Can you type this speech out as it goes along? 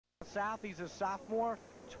South. He's a sophomore,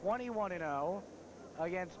 21-0.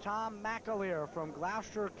 Against Tom Mcaleer from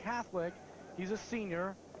Glouster Catholic. He's a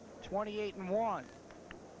senior, 28-1.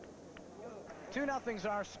 2-0's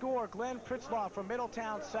our score. Glenn Pritzlaff from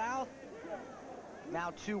Middletown South.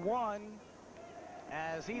 Now 2-1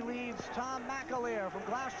 as he leads Tom Mcaleer from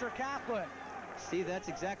Glouster Catholic. Steve, that's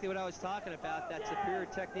exactly what I was talking about, that superior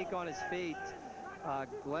technique on his feet.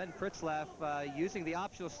 Glenn Pritzlaff using the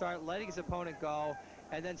optional start, letting his opponent go,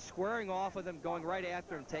 and then squaring off with him, going right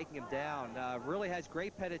after him, taking him down. Really has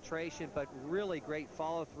great penetration, but really great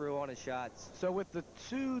follow-through on his shots. So with the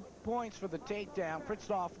 2 points for the takedown,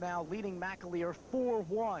 Pritzlaff now leading Mcaleer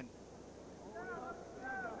 4-1.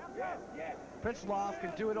 Pritzlaff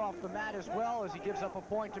can do it off the mat as well as he gives up a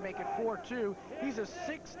point to make it 4-2. He's a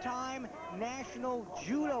 6-time national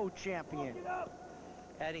judo champion.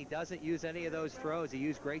 And he doesn't use any of those throws. He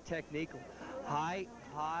used great technique, high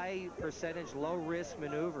percentage, low risk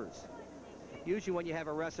maneuvers. Usually when you have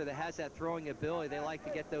a wrestler that has that throwing ability, they like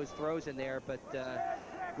to get those throws in there, but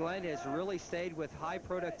Glenn has really stayed with high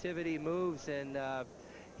productivity moves and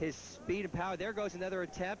his speed and power. There goes another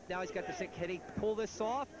attempt. Now he's got the can he pull this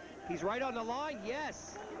off? He's right on the line.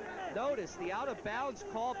 Yes. Notice the out of bounds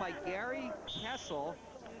call by Gary Kessel.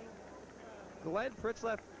 Glenn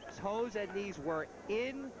Pritzlaff's toes and knees were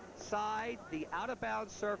inside the out of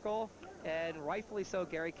bounds circle, and rightfully so,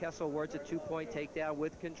 Gary Kessel awards a 2-point takedown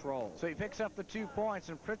with control. So he picks up the 2 points,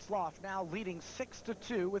 and Pritzlaff now leading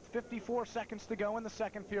 6-2 with 54 seconds to go in the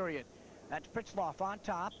second period. That's Pritzlaff on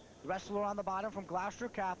top. The wrestler on the bottom from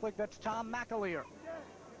Glouster Catholic, that's Tom Mcaleer.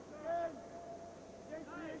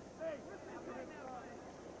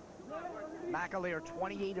 Mcaleer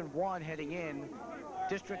 28-1 heading in.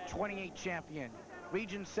 District 28 champion.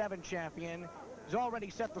 Region 7 champion. He's already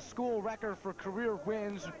set the school record for career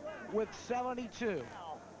wins with 72.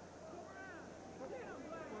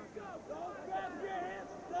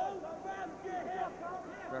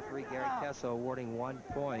 Referee Gary Kessel awarding 1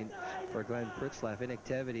 point for Glenn Pritzlaff.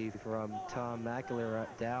 Inactivity from Tom Mcaleer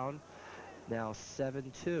down. Now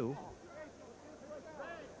 7-2.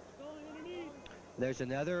 There's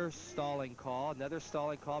another stalling call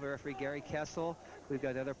by referee Gary Kessel. We've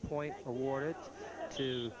got another point awarded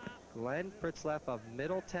to Glenn Pritzlaff of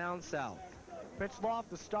Middletown South. Pritzlaff,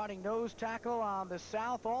 the starting nose tackle on the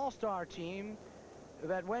South All-Star team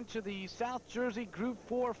that went to the South Jersey Group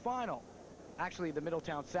 4 final. Actually, the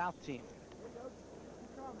Middletown South team.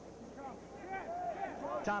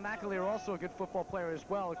 Tom Mcaleer, also a good football player as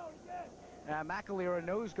well. Mcaleer, a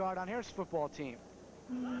nose guard on his football team.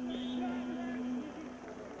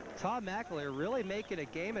 Tom Mcaleer really making a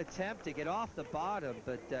game attempt to get off the bottom,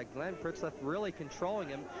 but Glenn Pritzlaff really controlling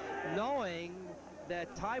him, knowing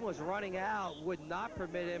that time was running out, would not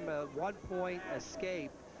permit him a 1-point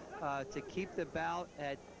escape to keep the bout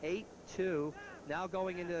at 8-2, now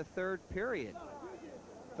going into the third period.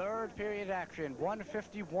 Third period action,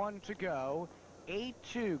 1:51 to go.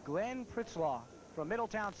 8-2, Glenn Pritzlaff from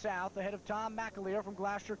Middletown South ahead of Tom Mcaleer from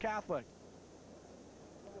Glouster Catholic.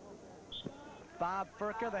 Bob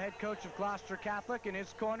Furka, the head coach of Glouster Catholic, in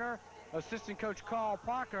his corner, assistant coach Carl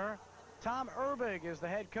Parker. Tom Erbig is the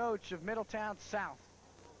head coach of Middletown South.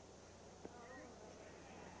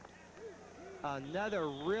 Another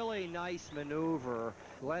really nice maneuver.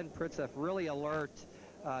 Glenn Pritzlaff really alert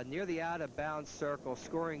near the out-of-bounds circle,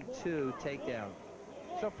 scoring 2 takedown.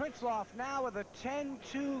 So Pritzlaff now with a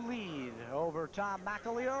 10-2 lead over Tom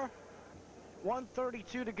Mcaleer.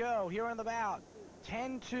 1:32 to go here in the bout.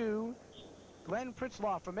 10-2. Glenn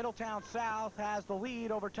Pritzlaff from Middletown South has the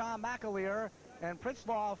lead over Tom Mcaleer, and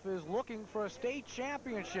Pritzlaff is looking for a state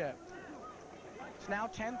championship. It's now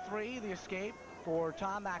 10-3, the escape for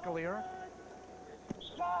Tom Mcaleer.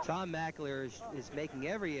 Tom Mcaleer is making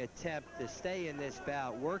every attempt to stay in this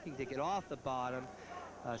bout, working to get off the bottom,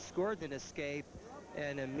 scored an escape,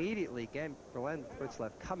 and immediately again Glenn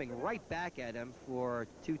Pritzlaff coming right back at him for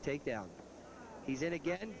 2 takedowns. He's in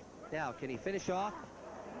again. Now, can he finish off?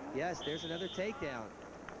 Yes, there's another takedown.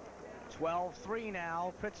 12-3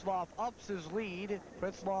 now. Pritzlaff ups his lead.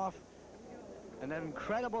 Pritzlaff, an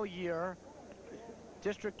incredible year.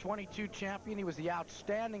 District 22 champion. He was the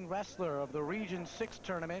outstanding wrestler of the Region 6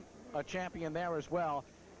 tournament, a champion there as well.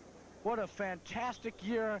 What a fantastic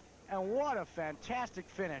year, and what a fantastic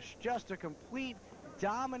finish. Just a complete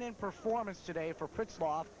dominant performance today for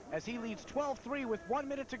Pritzlaff as he leads 12-3 with 1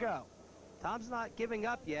 minute to go. Tom's not giving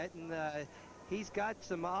up yet, and he's got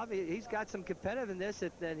some competitiveness,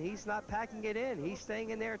 and he's not packing it in. He's staying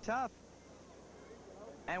in there tough.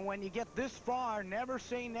 And when you get this far, never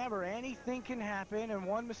say never. Anything can happen, and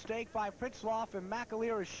one mistake by Pritzlaff and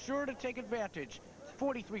Mcaleer is sure to take advantage.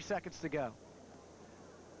 43 seconds to go.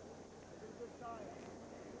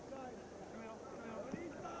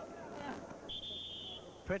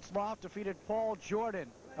 Pritzlaff defeated Paul Jordan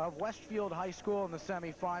of Westfield High School in the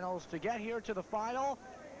semifinals to get here to the final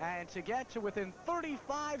and to get to within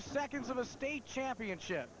 35 seconds of a state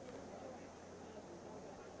championship.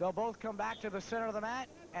 They'll both come back to the center of the mat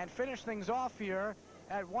and finish things off here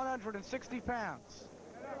at 160 pounds.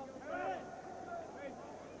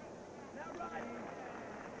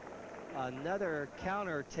 Another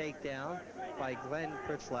counter takedown by Glenn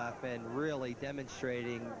Pritzlaff, and really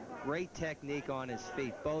demonstrating great technique on his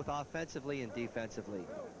feet, both offensively and defensively.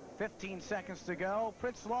 15 seconds to go.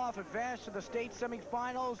 Pritzlaff advanced to the state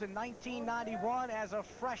semifinals in 1991 as a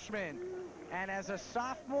freshman. And as a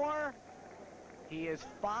sophomore, he is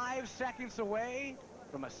 5 seconds away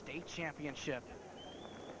from a state championship.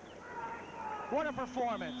 What a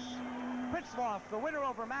performance. Pritzlaff, the winner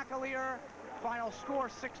over Mcaleer. Final score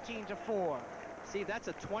 16-4. See, that's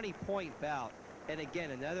a 20-point bout. And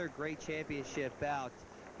again, another great championship bout.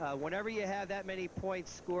 Whenever you have that many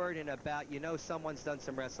points scored in a bout, you know someone's done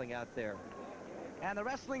some wrestling out there. And the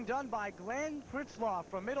wrestling done by Glenn Pritzlaff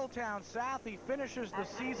from Middletown South. He finishes the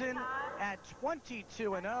season at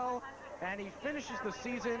 22-0, and he finishes the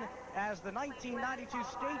season as the 1992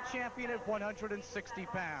 state champion at 160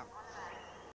 pounds.